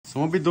So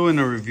I'll be doing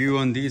a review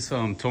on these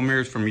tow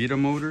mirrors from EDT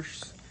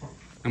Motors.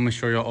 I'm gonna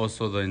show you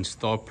also the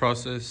install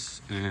process,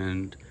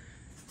 and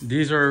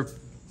these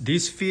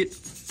fit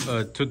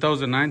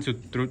 2009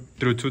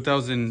 through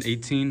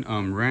 2018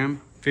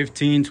 Ram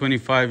 15,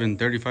 25, and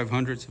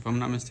 3500s, if I'm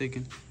not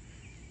mistaken.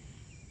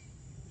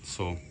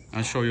 So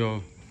I'll show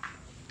you.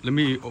 Let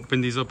me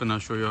open these up and I'll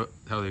show you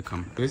how they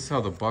come. This is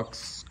how the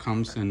box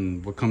comes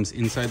and what comes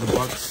inside the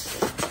box.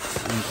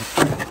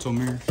 Tow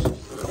mirrors.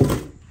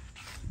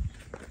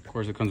 Of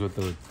course, it comes with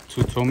the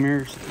 2 tow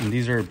mirrors, and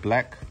these are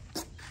black.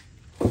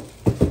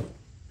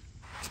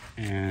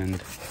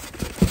 And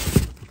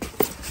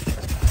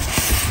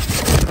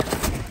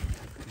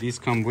these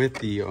come with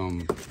the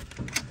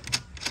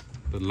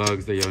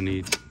lugs that y'all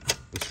need,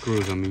 the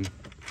screws. I mean,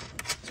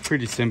 it's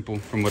pretty simple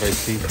from what I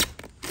see.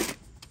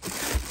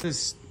 This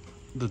is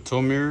the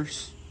tow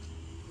mirrors.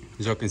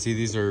 As y'all can see,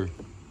 these are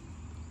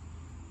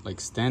like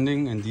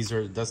standing, and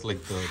that's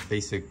like the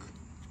basic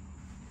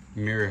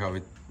mirror how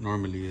it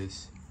normally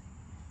is.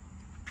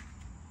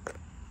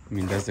 I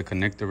mean, that's the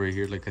connector right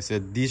here. Like I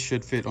said, these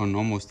should fit on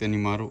almost any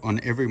model, on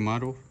every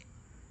model.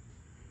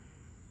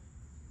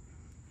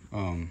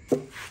 And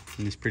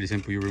it's pretty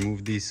simple. You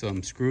remove these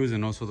screws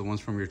and also the ones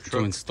from your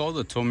truck. To install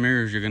the tow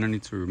mirrors, you're gonna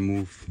need to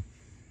remove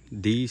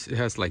these. It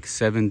has like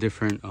 7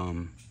 different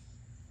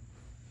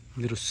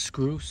little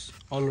screws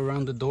all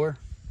around the door.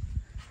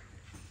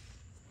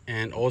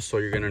 And also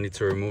you're gonna need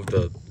to remove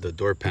the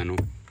door panel,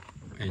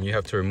 and you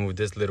have to remove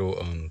this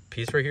little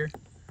piece right here,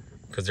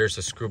 because there's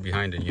a screw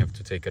behind it and you have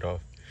to take it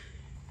off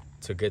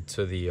to get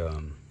to the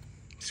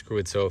screw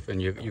itself.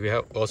 And you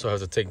also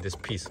have to take this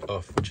piece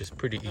off, which is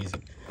pretty easy.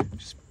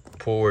 Just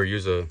pull or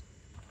use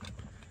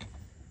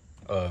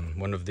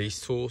one of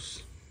these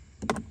tools.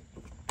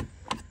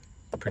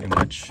 Pretty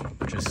much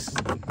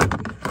just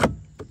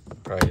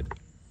pry it.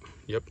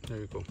 Yep, there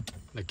you go.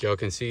 Like y'all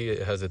can see,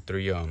 it has the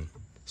 3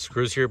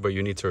 screws here, but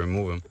you need to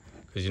remove them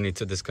because you need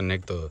to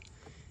disconnect the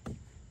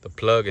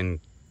plug, and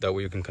that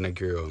way you can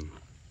connect your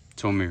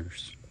tow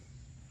mirrors.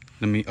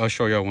 I'll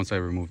show y'all once I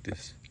remove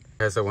this.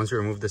 So once you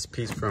remove this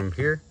piece from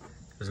here,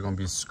 there's gonna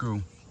be a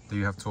screw that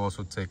you have to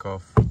also take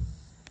off.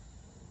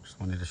 Just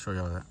wanted to show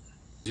y'all that.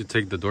 You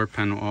take the door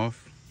panel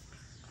off.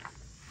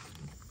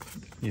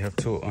 You have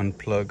to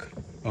unplug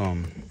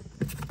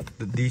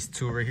these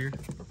 2 right here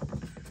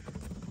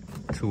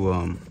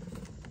to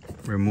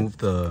remove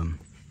the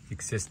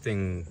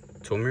existing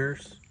tow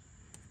mirrors.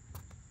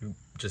 You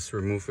just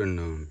remove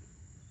and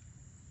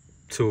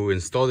to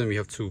install them, you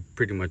have to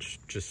pretty much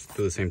just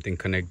do the same thing.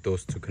 Connect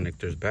those 2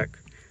 connectors back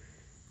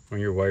when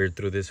you're wired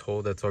through this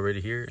hole that's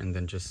already here, and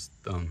then just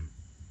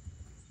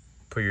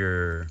put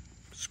your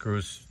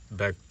screws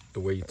back the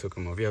way you took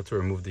them off. You have to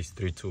remove these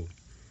 3 to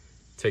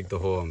take the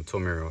whole tow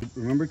mirror off.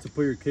 Remember to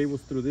put your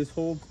cables through this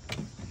hole,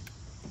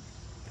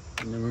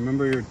 and then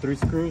remember your 3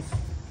 screws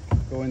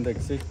go in the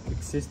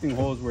existing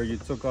holes where you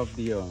took off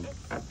the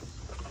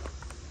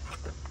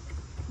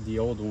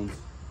old ones.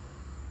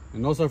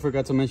 And also I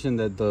forgot to mention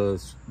that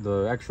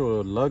the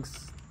actual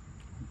lugs,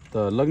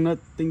 the lug nut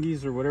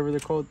thingies or whatever they're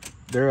called,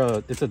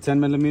 it's a 10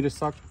 millimeter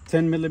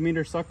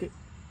socket,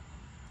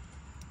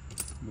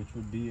 which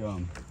would be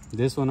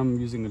this one. I'm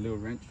using a little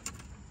wrench.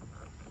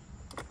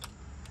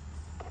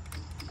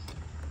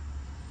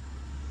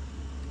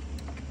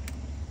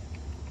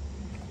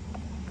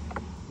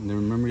 And then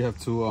remember, you have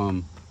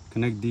to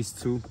connect these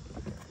 2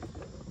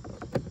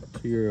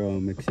 to your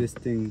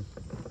existing.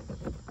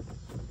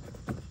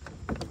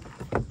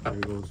 There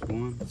goes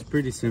one. It's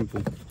pretty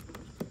simple.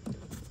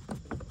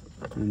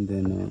 And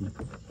then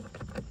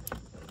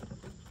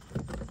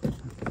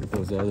there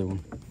goes the other one.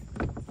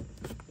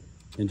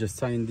 And just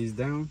tighten these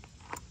down.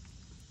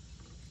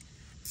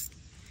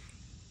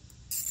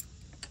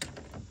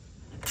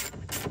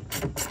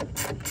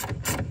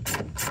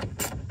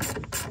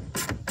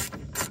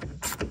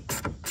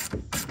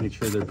 Make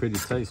sure they're pretty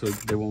tight so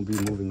they won't be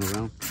moving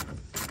around.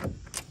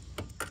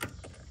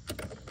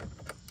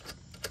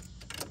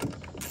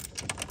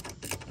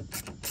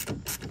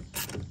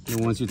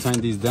 And once you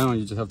tighten these down,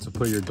 you just have to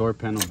put your door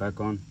panel back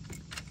on,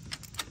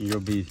 and you'll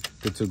be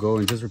good to go.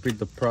 And just repeat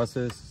the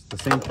process, the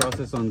same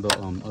process on the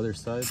other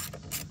side.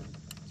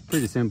 It's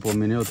pretty simple. I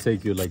mean, it'll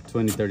take you like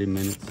 20-30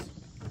 minutes.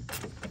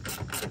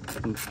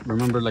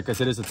 Remember, like I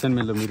said, it's a 10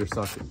 millimeter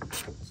socket,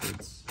 so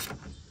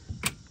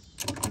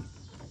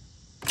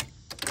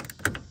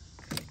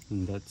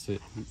and that's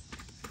it.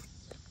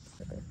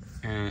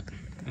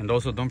 And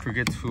also don't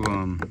forget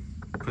to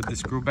put the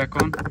screw back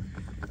on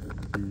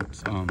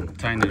and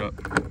tighten it up,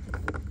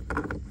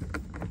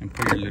 and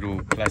put your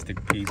little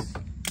plastic piece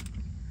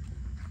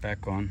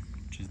back on,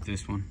 which is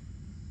this one,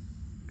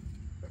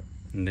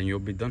 and then you'll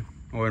be done.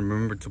 Oh, and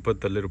remember to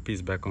put the little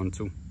piece back on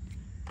too,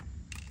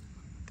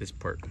 this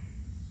part.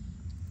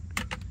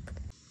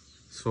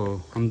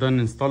 So I'm done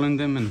installing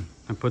them, and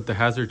I put the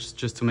hazards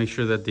just to make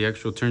sure that the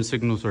actual turn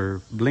signals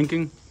are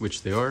blinking,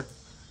 which they are.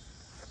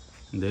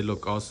 And they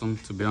look awesome.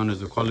 To be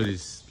honest, the quality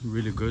is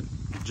really good,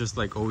 just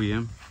like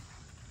OEM.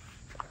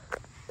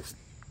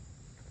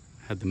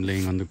 Had them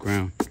laying on the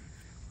ground,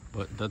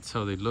 but that's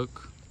how they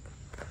look.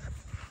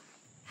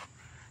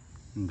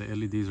 And the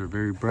LEDs are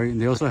very bright. And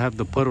they also have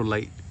the puddle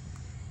light,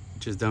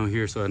 which is down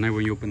here. So at night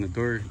when you open the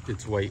door,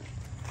 it's white.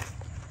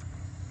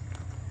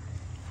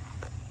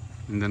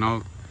 And then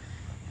I'll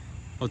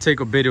take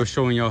a video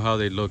showing y'all how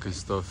they look and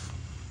stuff.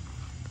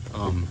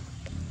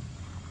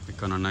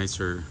 Like on a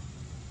nicer,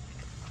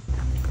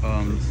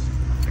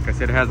 like I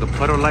said, it has the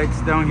puddle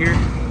lights down here,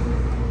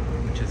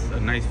 which is a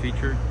nice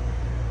feature.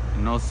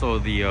 And also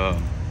the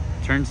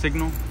turn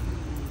signal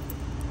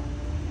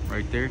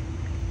right there.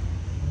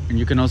 And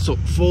you can also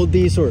fold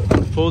these or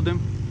unfold them.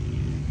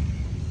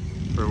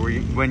 For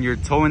when you're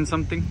towing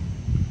something,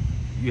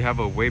 you have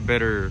a way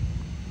better,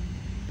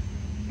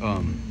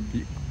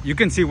 you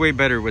can see way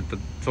better with the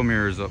tow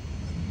mirrors up.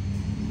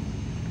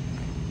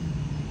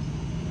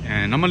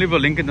 And I'm gonna leave a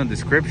link in the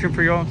description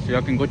for y'all, so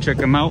y'all can go check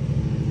them out.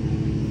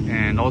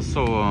 And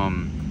also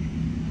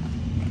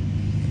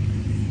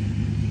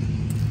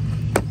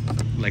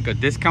like a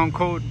discount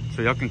code,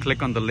 so y'all can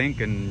click on the link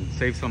and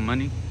save some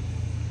money.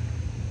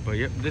 But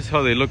yep, this is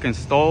how they look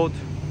installed.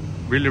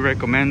 Really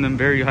recommend them,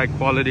 very high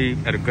quality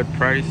at a good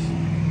price.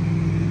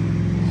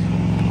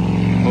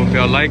 Hope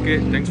y'all like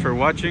it. Thanks for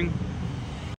watching.